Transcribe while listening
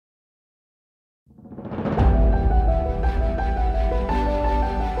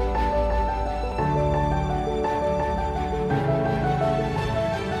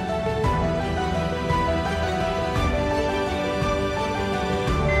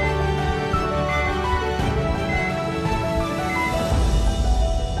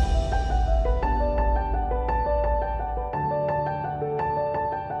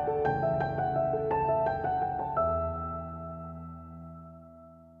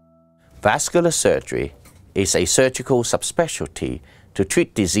Vascular surgery is a surgical subspecialty to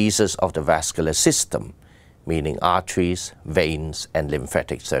treat diseases of the vascular system, meaning arteries, veins, and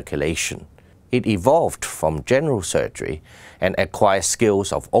lymphatic circulation. It evolved from general surgery and acquired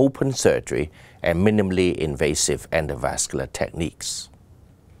skills of open surgery and minimally invasive endovascular techniques.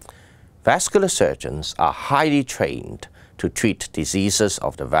 Vascular surgeons are highly trained to treat diseases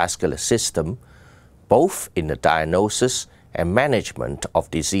of the vascular system, both in the diagnosis and management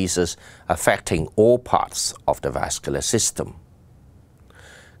of diseases affecting all parts of the vascular system.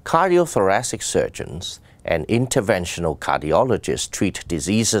 Cardiothoracic surgeons and interventional cardiologists treat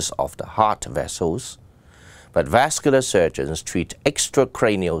diseases of the heart vessels, but vascular surgeons treat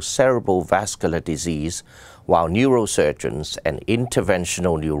extracranial cerebral vascular disease, while neurosurgeons and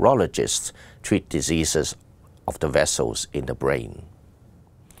interventional neurologists treat diseases of the vessels in the brain.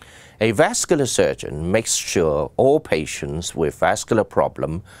 A vascular surgeon makes sure all patients with vascular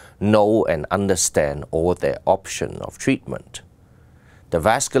problem know and understand all their options of treatment. The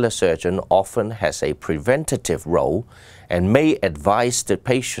vascular surgeon often has a preventative role and may advise the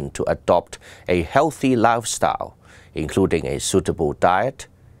patient to adopt a healthy lifestyle, including a suitable diet,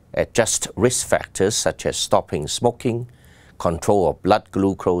 adjust risk factors such as stopping smoking, control of blood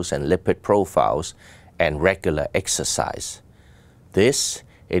glucose and lipid profiles, and regular exercise. This,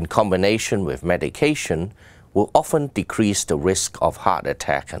 in combination with medication, will often decrease the risk of heart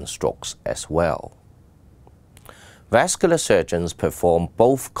attack and strokes as well. Vascular surgeons perform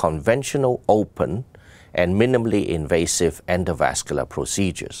both conventional open and minimally invasive endovascular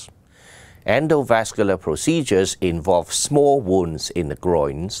procedures. Endovascular procedures involve small wounds in the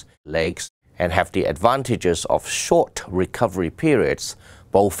groins, legs, and have the advantages of short recovery periods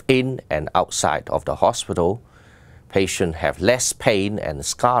both in and outside of the hospital. Patients have less pain and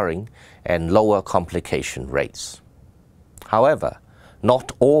scarring and lower complication rates. However,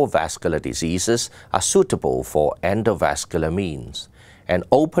 not all vascular diseases are suitable for endovascular means, and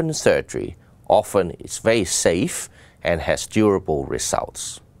open surgery often is very safe and has durable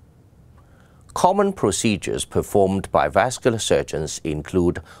results. Common procedures performed by vascular surgeons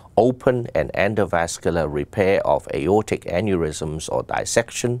include open and endovascular repair of aortic aneurysms or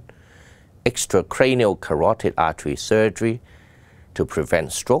dissection, extracranial carotid artery surgery to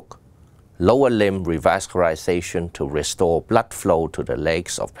prevent stroke, lower limb revascularization to restore blood flow to the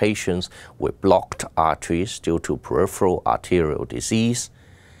legs of patients with blocked arteries due to peripheral arterial disease,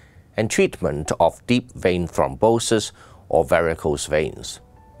 and treatment of deep vein thrombosis or varicose veins,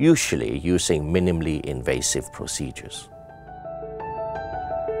 usually using minimally invasive procedures.